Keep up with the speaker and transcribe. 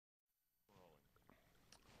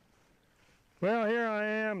Well, here I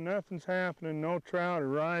am, nothing's happening, no trout are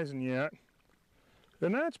rising yet.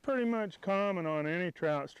 And that's pretty much common on any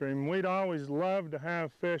trout stream. We'd always love to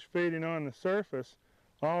have fish feeding on the surface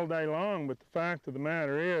all day long, but the fact of the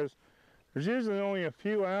matter is, there's usually only a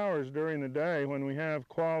few hours during the day when we have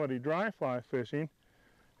quality dry fly fishing.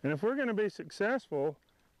 And if we're going to be successful,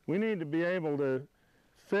 we need to be able to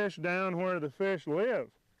fish down where the fish live.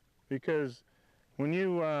 Because when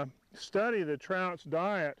you study the trout's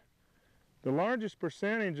diet, the largest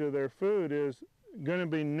percentage of their food is going to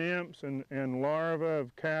be nymphs and larvae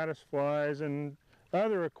of caddisflies and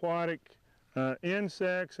other aquatic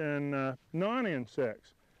insects and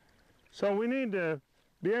non-insects. So we need to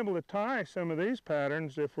be able to tie some of these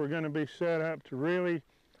patterns if we're going to be set up to really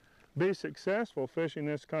be successful fishing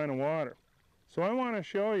this kind of water. So I want to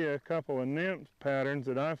show you a couple of nymph patterns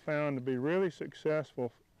that I've found to be really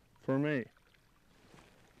successful for me.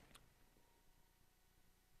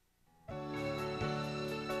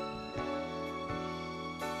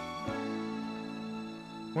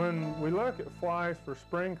 When we look at flies for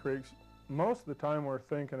spring creeks, most of the time we're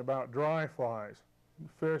thinking about dry flies,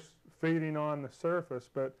 fish feeding on the surface,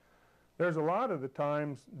 but there's a lot of the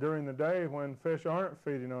times during the day when fish aren't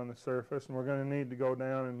feeding on the surface and we're going to need to go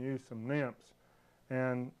down and use some nymphs.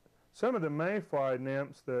 And some of the mayfly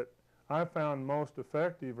nymphs that I found most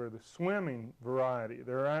effective are the swimming variety.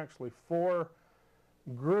 There are actually 4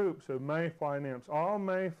 groups of mayfly nymphs. All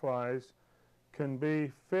mayflies can be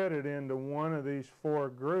fitted into one of these 4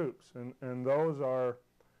 groups, and those are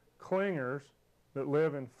clingers that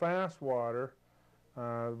live in fast water,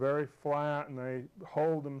 very flat, and they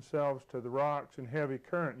hold themselves to the rocks in heavy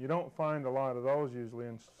current. You don't find a lot of those usually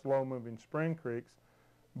in slow-moving spring creeks.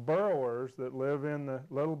 Burrowers that live in the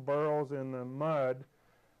little burrows in the mud.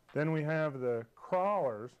 Then we have the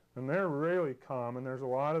crawlers, and they're really common. There's a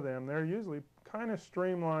lot of them. They're usually kind of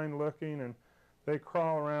streamlined looking, and they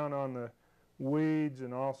crawl around on the weeds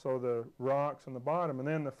and also the rocks on the bottom. And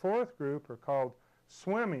then the 4th group are called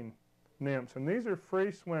swimming nymphs, and these are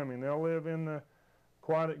free swimming. They'll live in the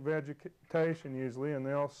aquatic vegetation usually, and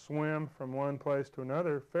they'll swim from one place to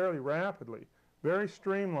another fairly rapidly, very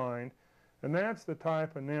streamlined, and that's the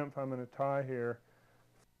type of nymph I'm going to tie here.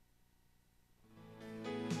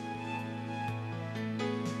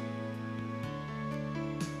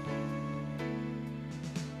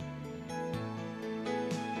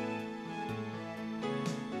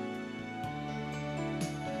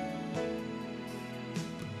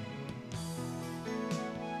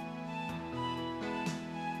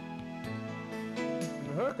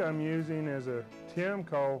 The hook I'm using is a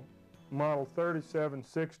Tiemco model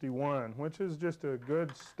 3761, which is just a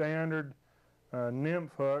good standard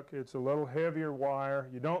nymph hook. It's a little heavier wire.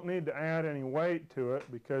 You don't need to add any weight to it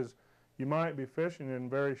because you might be fishing in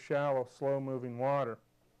very shallow, slow-moving water.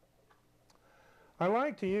 I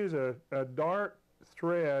like to use a dark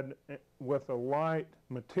thread with a light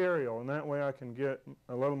material, and that way I can get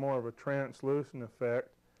a little more of a translucent effect.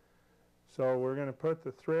 So we're going to put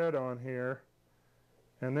the thread on here,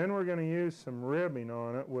 and then we're going to use some ribbing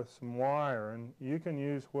on it with some wire, and you can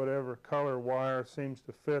use whatever color wire seems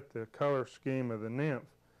to fit the color scheme of the nymph.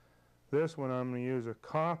 This one I'm going to use a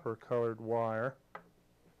copper colored wire.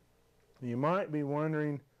 You might be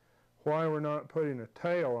wondering why we're not putting a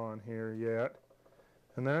tail on here yet,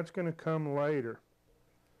 and that's going to come later.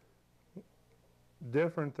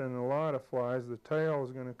 Different than a lot of flies, the tail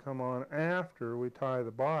is going to come on after we tie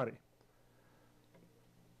the body.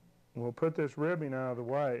 We'll put this ribbing out of the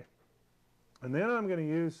way. And then I'm going to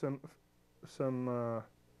use some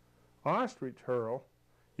ostrich herl.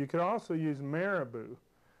 You could also use marabou,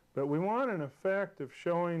 but we want an effect of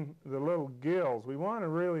showing the little gills. We want to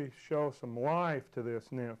really show some life to this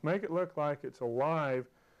nymph. Make it look like it's alive,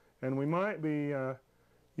 and we might be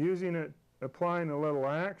using it, applying a little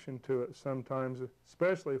action to it sometimes,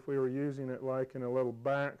 especially if we were using it like in a little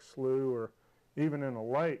back slough or even in a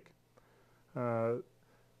lake.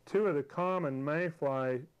 2 of the common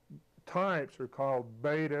mayfly types are called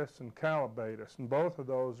Baetis and Calabaetis, and both of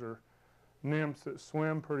those are nymphs that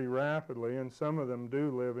swim pretty rapidly, and some of them do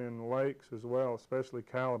live in lakes as well, especially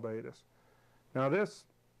Calabaetis. Now this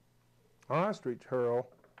ostrich herl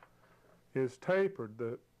is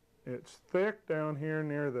tapered. It's thick down here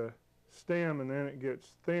near the stem, and then it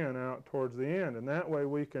gets thin out towards the end, and that way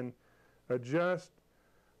we can adjust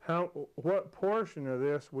what portion of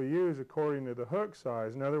this we use according to the hook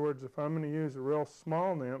size. In other words, if I'm going to use a real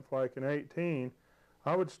small nymph like an 18,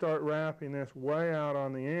 I would start wrapping this way out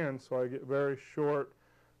on the end so I get very short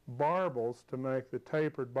barbels to make the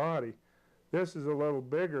tapered body. This is a little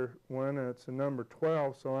bigger one, and it's a number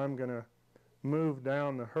 12, so I'm going to move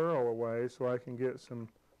down the herl away so I can get some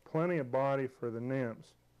plenty of body for the nymphs.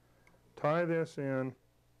 Tie this in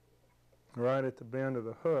right at the bend of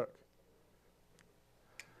the hook.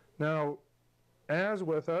 Now, as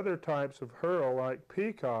with other types of herl like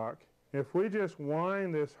peacock, if we just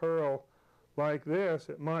wind this herl like this,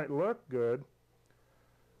 it might look good,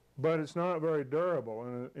 but it's not very durable,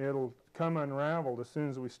 and it'll come unraveled as soon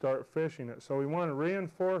as we start fishing it. So we want to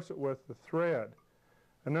reinforce it with the thread.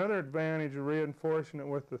 Another advantage of reinforcing it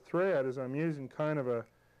with the thread is I'm using kind of a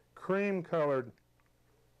cream-colored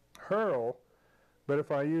herl, but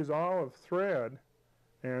if I use olive thread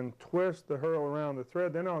and twist the herl around the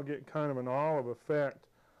thread, then I'll get kind of an olive effect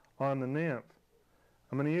on the nymph.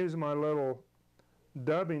 I'm going to use my little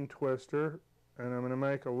dubbing twister, and I'm going to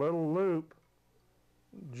make a little loop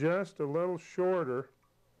just a little shorter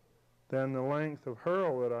than the length of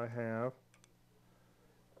herl that I have.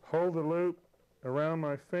 Hold the loop around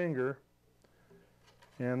my finger,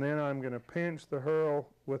 and then I'm going to pinch the herl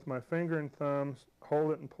with my finger and thumbs,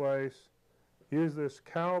 hold it in place, use this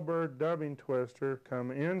cowbird dubbing twister,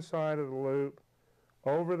 come inside of the loop,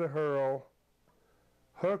 over the herl,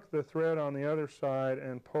 hook the thread on the other side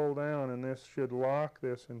and pull down, and this should lock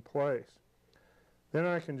this in place. Then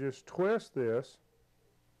I can just twist this,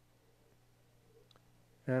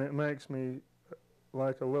 and it makes me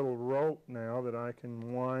like a little rope now that I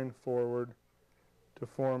can wind forward to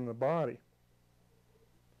form the body.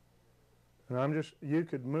 And you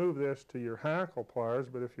could move this to your hackle pliers,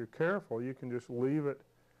 but if you're careful, you can just leave it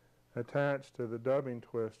attached to the dubbing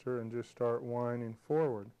twister and just start winding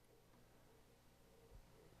forward.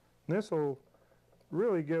 This will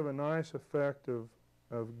really give a nice effect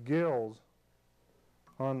of gills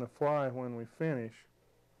on the fly when we finish.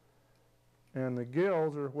 And the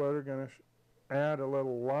gills are what are going to add a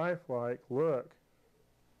little lifelike look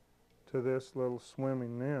to this little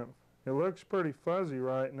swimming nymph. It looks pretty fuzzy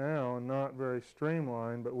right now and not very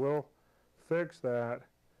streamlined, but we'll fix that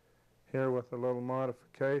here with a little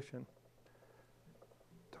modification.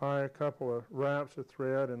 Tie a couple of wraps of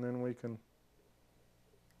thread, and then we can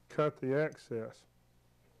cut the excess.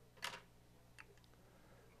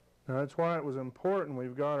 Now that's why it was important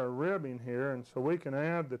we've got our ribbing here, and so we can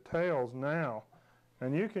add the tails now.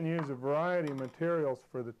 And you can use a variety of materials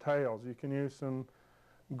for the tails. You can use some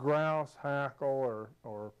grouse hackle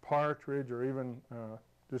or partridge, or even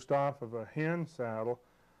just off of a hen saddle.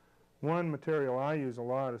 One material I use a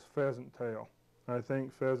lot is pheasant tail. I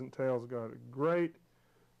think pheasant tail's got a great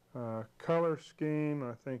color scheme.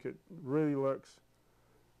 I think it really looks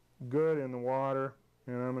good in the water,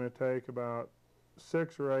 and I'm going to take about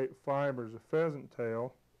 6 or 8 fibers of pheasant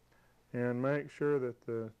tail and make sure that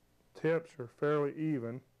the tips are fairly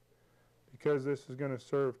even, because this is going to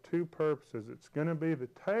serve two purposes. It's going to be the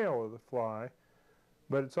tail of the fly,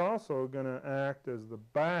 but it's also going to act as the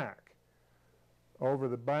back, over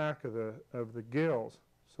the back of the gills.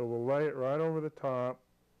 So we'll lay it right over the top,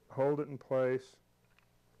 hold it in place,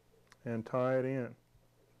 and tie it in.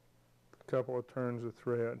 A couple of turns of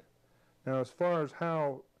thread. Now, as far as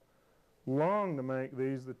how long to make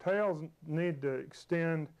these, the tails need to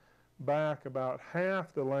extend back about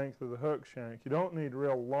half the length of the hook shank. You don't need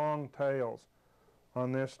real long tails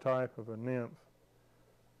on this type of a nymph.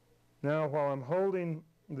 Now, while I'm holding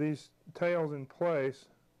these tails in place,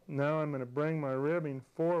 now I'm going to bring my ribbing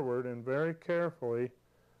forward, and very carefully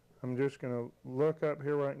I'm just going to look up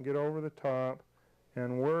here where I can get over the top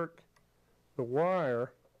and work the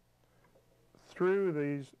wire through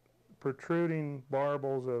these protruding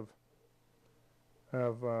barbels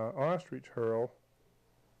of ostrich herl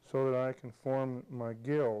so that I can form my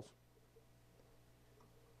gills.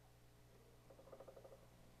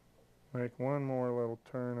 Make one more little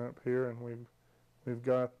turn up here, and we've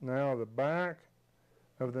got now the back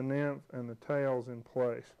of the nymph and the tails in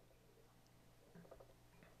place.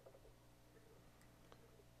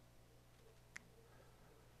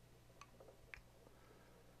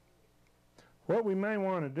 What we may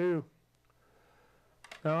want to do,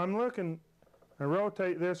 now I'm looking, I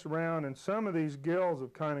rotate this around, and some of these gills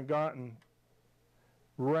have kind of gotten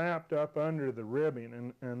wrapped up under the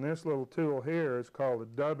ribbing, and this little tool here is called a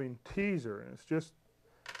dubbing teaser, and it's just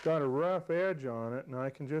got a rough edge on it, and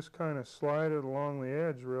I can just kind of slide it along the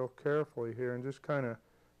edge real carefully here and just kind of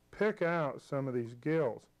pick out some of these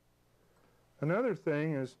gills. Another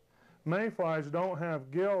thing is, mayflies don't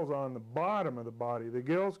have gills on the bottom of the body. The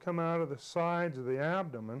gills come out of the sides of the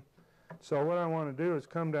abdomen. So what I want to do is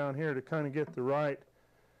come down here to kind of get the right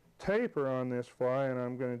taper on this fly, and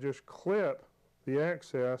I'm going to just clip the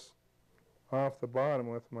excess off the bottom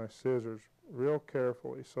with my scissors real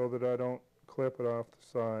carefully so that I don't clip it off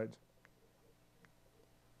the sides.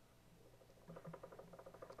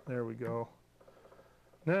 There we go.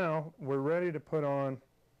 Now we're ready to put on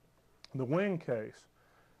the wing case.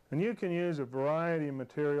 And you can use a variety of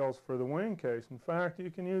materials for the wing case. In fact,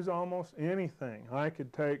 you can use almost anything. I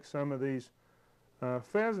could take some of these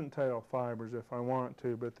pheasant tail fibers if I want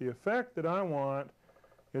to, but the effect that I want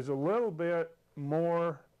is a little bit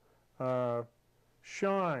more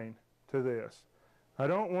shine to this. I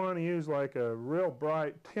don't want to use like a real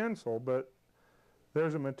bright tinsel, but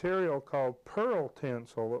there's a material called pearl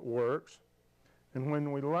tinsel that works. And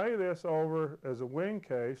when we lay this over as a wing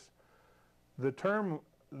case, the term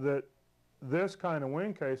that this kind of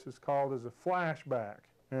wing case is called as a flashback.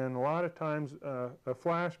 And a lot of times a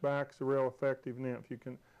flashback is a real effective nymph.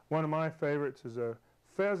 One of my favorites is a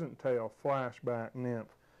pheasant tail flashback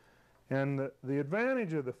nymph. And the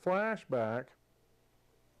advantage of the flashback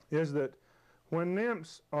is that when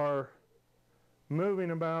nymphs are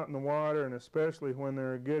moving about in the water, and especially when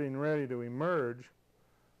they're getting ready to emerge,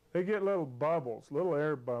 they get little bubbles, little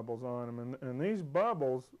air bubbles on them. And these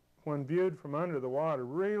bubbles, when viewed from under the water,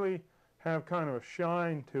 really have kind of a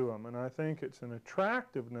shine to them. And I think it's an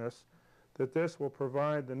attractiveness that this will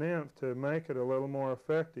provide the nymph to make it a little more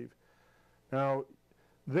effective. Now,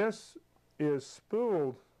 this is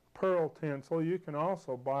spooled pearl tinsel. You can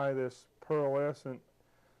also buy this pearlescent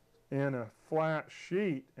in a flat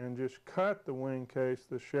sheet and just cut the wing case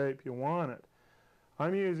the shape you want it.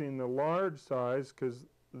 I'm using the large size because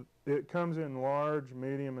it comes in large,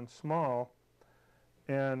 medium, and small.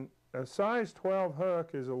 And a size 12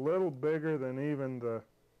 hook is a little bigger than even the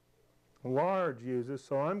large uses,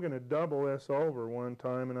 so I'm going to double this over one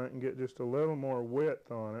time and I can get just a little more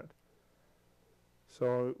width on it.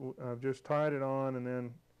 So I've just tied it on and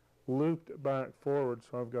then looped it back forward,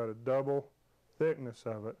 so I've got a double thickness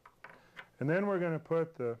of it. And then we're going to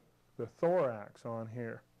put the thorax on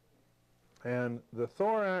here. And the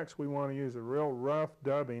thorax, we want to use a real rough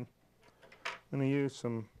dubbing. I'm going to use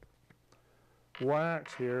some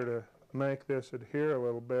wax here to make this adhere a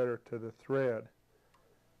little better to the thread.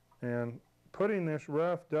 And putting this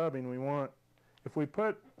rough dubbing, we want, if we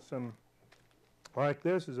put some, like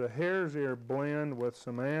this is a hare's ear blend with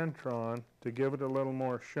some antron to give it a little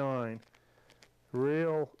more shine.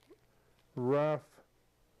 Real rough,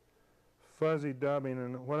 fuzzy dubbing,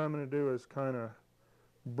 and what I'm going to do is kind of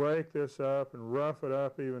break this up and rough it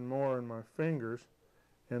up even more in my fingers,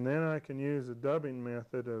 and then I can use the dubbing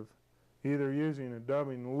method of either using a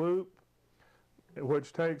dubbing loop,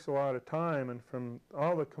 which takes a lot of time, and from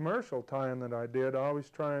all the commercial time that I did, always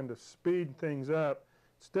trying to speed things up.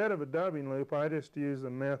 Instead of a dubbing loop, I just use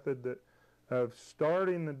the method of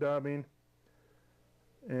starting the dubbing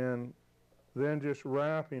and then just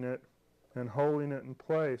wrapping it and holding it in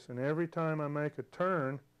place. And every time I make a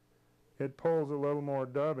turn, it pulls a little more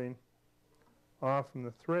dubbing off from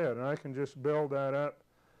the thread. And I can just build that up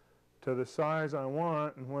to the size I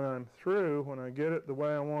want, and when I'm through, when I get it the way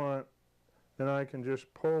I want, then I can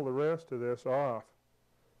just pull the rest of this off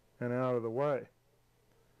and out of the way.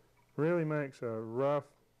 Really makes a rough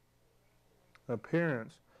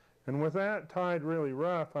appearance. And with that tied really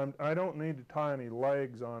rough, I don't need to tie any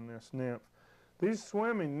legs on this nymph. These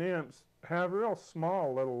swimming nymphs have real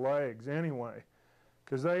small little legs anyway,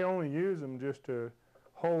 because they only use them just to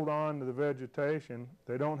hold on to the vegetation.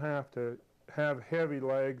 They don't have to have heavy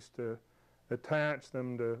legs to attach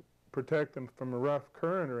them to protect them from a rough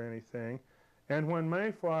current or anything. And when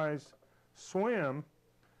mayflies swim,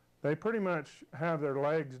 they pretty much have their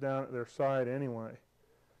legs down at their side anyway.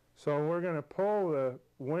 So we're going to pull the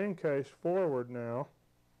wing case forward now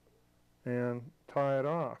and tie it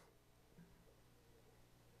off.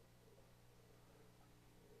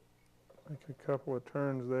 Make a couple of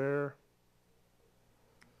turns there,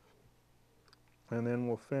 and then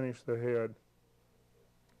we'll finish the head.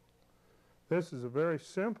 This is a very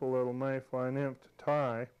simple little mayfly nymph to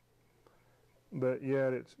tie, but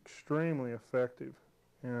yet it's extremely effective,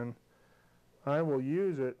 and I will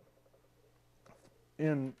use it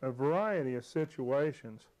in a variety of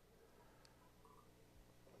situations.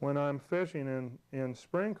 When I'm fishing in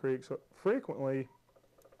spring creeks, frequently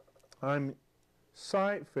I'm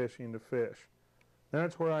sight fishing to fish.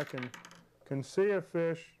 That's where I can see a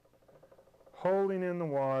fish holding in the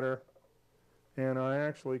water, and I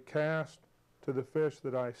actually cast to the fish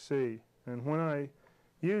that I see. And when I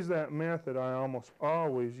use that method, I almost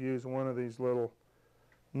always use one of these little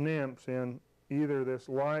nymphs in either this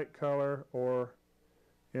light color or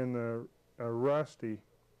in the rusty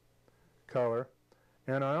color.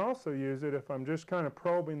 And I also use it if I'm just kind of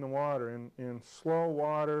probing the water in slow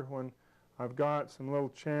water. When I've got some little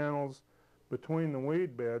channels between the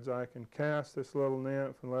weed beds, I can cast this little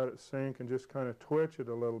nymph and let it sink and just kind of twitch it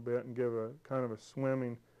a little bit and give a kind of a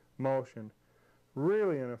swimming motion.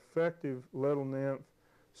 really an effective little nymph,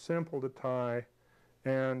 simple to tie.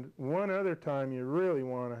 And one other time you really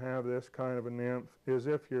want to have this kind of a nymph is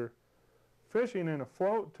if you're fishing in a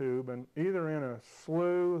float tube, and either in a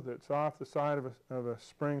slough that's off the side of a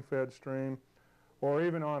spring-fed stream, or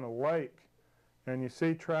even on a lake, and you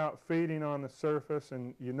see trout feeding on the surface,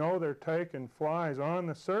 and you know they're taking flies on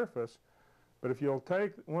the surface, but if you'll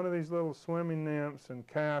take one of these little swimming nymphs and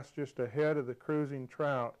cast just ahead of the cruising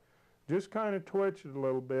trout, just kind of twitch it a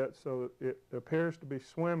little bit so that it appears to be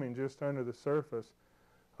swimming just under the surface,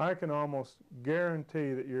 I can almost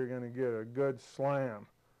guarantee that you're going to get a good slam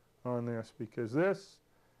on this, because this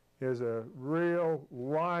is a real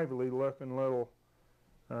lively looking little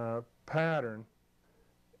pattern,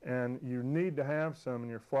 and you need to have some in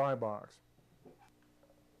your fly box.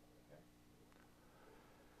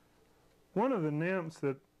 One of the nymphs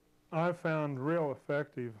that I've found real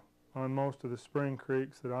effective on most of the spring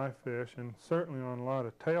creeks that I fish, and certainly on a lot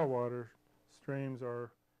of tailwater streams,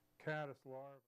 are caddis larvae.